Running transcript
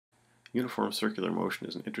Uniform circular motion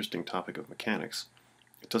is an interesting topic of mechanics.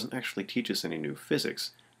 It doesn't actually teach us any new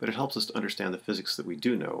physics, but it helps us to understand the physics that we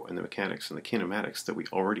do know and the mechanics and the kinematics that we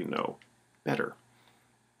already know better.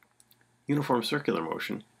 Uniform circular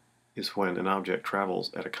motion is when an object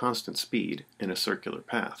travels at a constant speed in a circular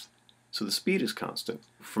path. So the speed is constant.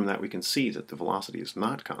 From that we can see that the velocity is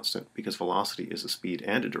not constant because velocity is a speed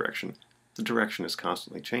and a direction. The direction is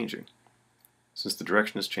constantly changing. Since the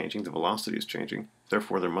direction is changing, the velocity is changing,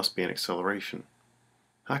 therefore there must be an acceleration.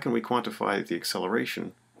 How can we quantify the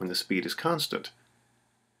acceleration when the speed is constant?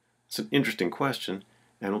 It's an interesting question,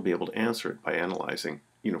 and we'll be able to answer it by analyzing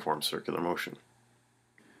uniform circular motion.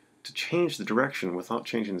 To change the direction without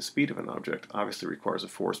changing the speed of an object obviously requires a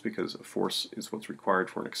force, because a force is what's required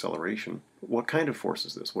for an acceleration. But what kind of force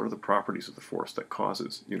is this? What are the properties of the force that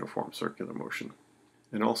causes uniform circular motion?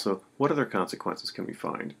 And also, what other consequences can we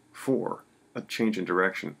find for a change in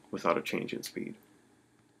direction without a change in speed?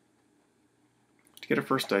 To get a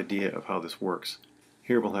first idea of how this works,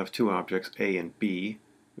 here we'll have two objects, A and B.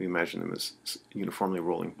 We imagine them as uniformly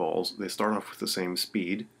rolling balls. They start off with the same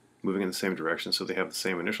speed, moving in the same direction, so they have the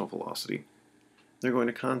same initial velocity. They're going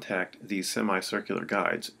to contact these semicircular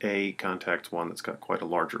guides. A contacts one that's got quite a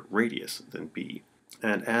larger radius than B.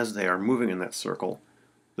 And as they are moving in that circle,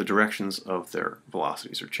 the directions of their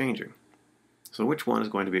velocities are changing. So which one is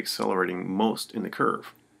going to be accelerating most in the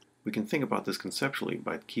curve? We can think about this conceptually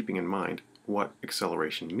by keeping in mind what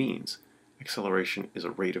acceleration means. Acceleration is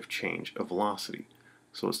a rate of change of velocity.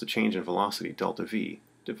 So it's the change in velocity, delta v,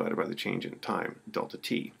 divided by the change in time, delta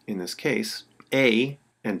t. In this case, A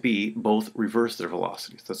and B both reverse their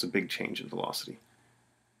velocities. That's a big change in velocity.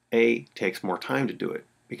 A takes more time to do it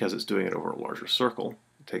because it's doing it over a larger circle.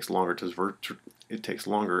 It takes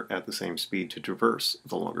longer at the same speed to traverse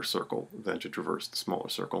the longer circle than to traverse the smaller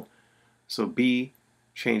circle. So B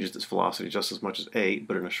changes its velocity just as much as A,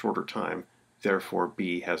 but in a shorter time. Therefore,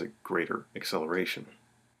 B has a greater acceleration.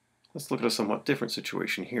 Let's look at a somewhat different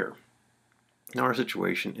situation here. Now our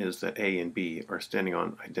situation is that A and B are standing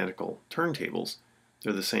on identical turntables.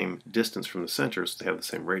 They're the same distance from the center, so they have the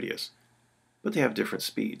same radius. But they have different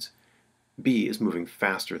speeds. B is moving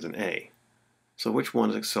faster than A. So which one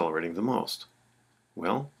is accelerating the most?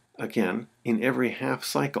 Well, again, in every half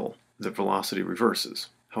cycle, the velocity reverses.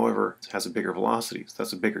 However, it has a bigger velocity, so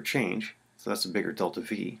that's a bigger change, so that's a bigger delta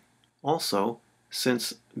V. Also,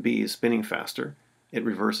 since B is spinning faster, it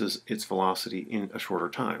reverses its velocity in a shorter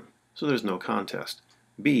time. So there's no contest.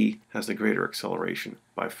 B has the greater acceleration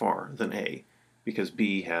by far than A, because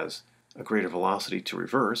B has a greater velocity to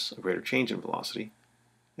reverse, a greater change in velocity,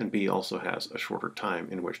 and B also has a shorter time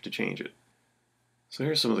in which to change it. So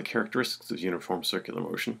here's some of the characteristics of uniform circular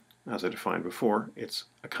motion. As I defined before, it's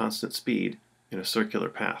a constant speed in a circular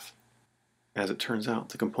path. As it turns out,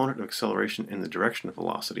 the component of acceleration in the direction of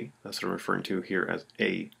velocity, that's what I'm referring to here as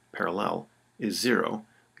A parallel, is zero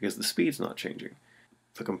because the speed's not changing.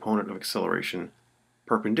 The component of acceleration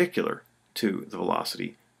perpendicular to the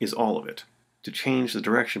velocity is all of it. To change the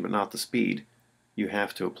direction but not the speed, you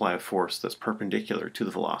have to apply a force that's perpendicular to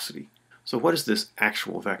the velocity. So what is this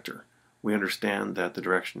actual vector? We understand that the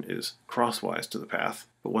direction is crosswise to the path,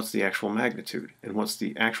 but what's the actual magnitude? And what's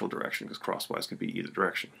the actual direction? Because crosswise could be either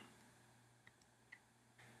direction.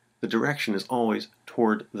 The direction is always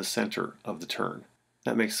toward the center of the turn.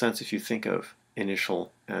 That makes sense if you think of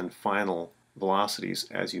initial and final velocities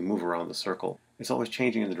as you move around the circle. It's always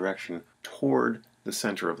changing in the direction toward the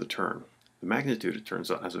center of the turn. The magnitude, it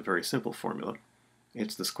turns out, has a very simple formula.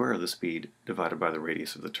 It's the square of the speed divided by the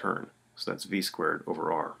radius of the turn. So that's v squared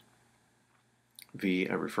over r. V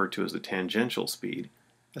I refer to as the tangential speed.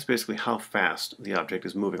 That's basically how fast the object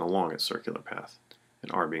is moving along its circular path,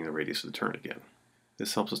 and r being the radius of the turn again.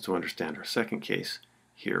 This helps us to understand our second case,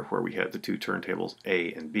 here where we had the two turntables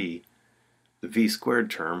A and B. The v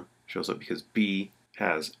squared term shows up because B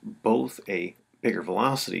has both a bigger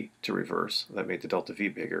velocity to reverse, that made the delta V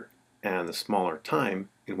bigger, and the smaller time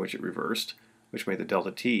in which it reversed, which made the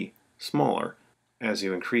delta T smaller as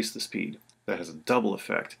you increase the speed. That has a double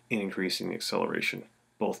effect in increasing the acceleration,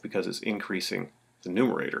 both because it's increasing the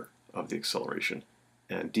numerator of the acceleration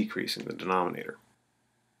and decreasing the denominator.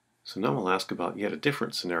 So now we'll ask about yet a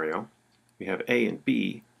different scenario. We have A and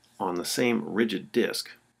B on the same rigid disk.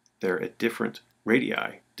 They're at different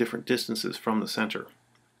radii, different distances from the center.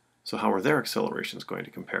 So how are their accelerations going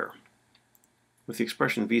to compare? With the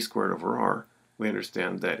expression v squared over r, we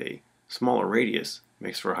understand that a smaller radius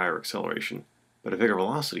makes for a higher acceleration, but a bigger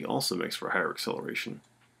velocity also makes for a higher acceleration.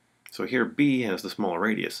 So here B has the smaller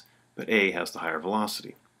radius, but A has the higher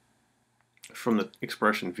velocity. From the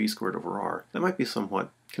expression v squared over r, that might be somewhat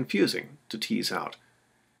confusing to tease out.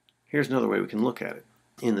 Here's another way we can look at it.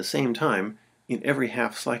 In the same time, in every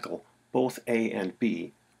half cycle, both A and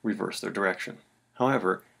B reverse their direction.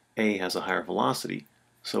 However, A has a higher velocity,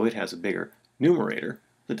 so it has a bigger numerator,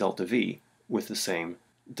 the delta V, with the same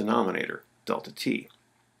denominator, delta T.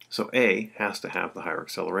 So A has to have the higher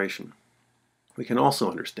acceleration. We can also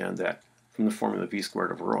understand that from the formula v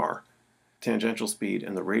squared over r. Tangential speed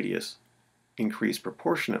and the radius increase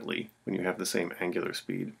proportionately when you have the same angular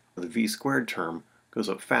speed. The v squared term goes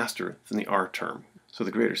up faster than the r term, so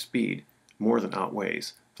the greater speed more than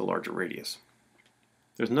outweighs the larger radius.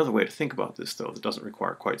 There's another way to think about this, though, that doesn't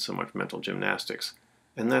require quite so much mental gymnastics,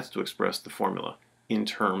 and that's to express the formula in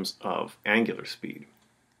terms of angular speed.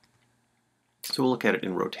 So we'll look at it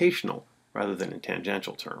in rotational rather than in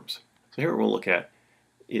tangential terms. So here what we'll look at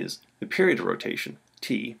is the period of rotation,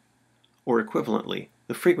 t, or equivalently,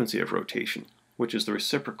 the frequency of rotation, which is the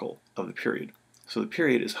reciprocal of the period. So the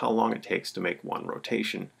period is how long it takes to make one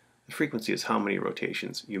rotation. The frequency is how many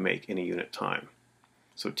rotations you make in a unit time.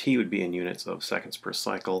 So t would be in units of seconds per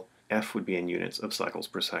cycle, f would be in units of cycles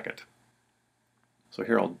per second. So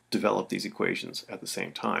here I'll develop these equations at the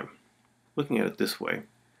same time. Looking at it this way,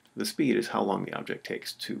 the speed is how long the object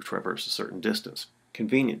takes to traverse a certain distance.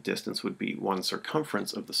 Convenient distance would be one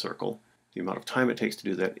circumference of the circle. The amount of time it takes to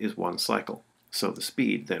do that is one cycle. So the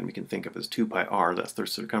speed then we can think of as 2 pi r, that's the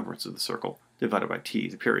circumference of the circle, divided by t,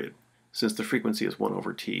 the period. Since the frequency is 1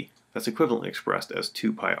 over t, that's equivalently expressed as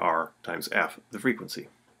 2 pi r times f, the frequency.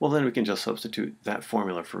 Well, then we can just substitute that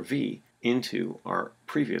formula for v into our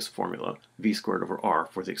previous formula, v squared over r,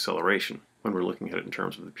 for the acceleration. When we're looking at it in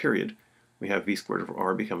terms of the period, we have v squared over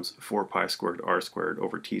r becomes 4 pi squared r squared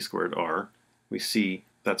over t squared r. We see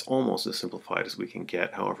that's almost as simplified as we can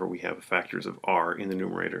get. However, we have factors of r in the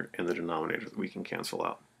numerator and the denominator that we can cancel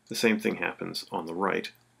out. The same thing happens on the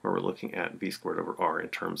right, where we're looking at v squared over r in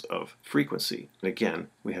terms of frequency. And again,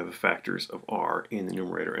 we have factors of r in the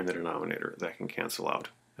numerator and the denominator that can cancel out.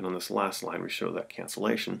 And on this last line, we show that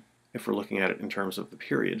cancellation. If we're looking at it in terms of the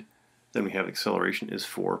period, then we have acceleration is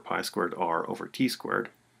 4 pi squared r over t squared.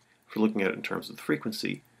 If we're looking at it in terms of the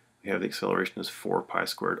frequency, we have the acceleration as 4 pi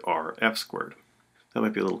squared r f squared. That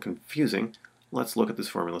might be a little confusing. Let's look at this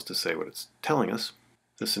formula to say what it's telling us.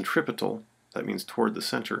 The centripetal, that means toward the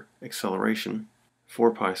center, acceleration,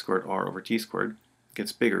 4 pi squared r over t squared,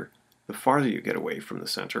 gets bigger the farther you get away from the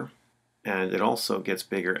center, and it also gets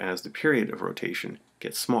bigger as the period of rotation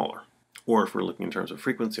gets smaller. Or if we're looking in terms of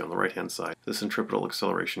frequency on the right-hand side, the centripetal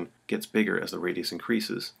acceleration gets bigger as the radius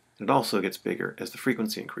increases, and it also gets bigger as the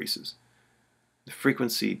frequency increases. The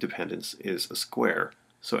frequency dependence is a square,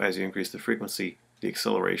 so as you increase the frequency, the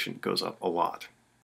acceleration goes up a lot.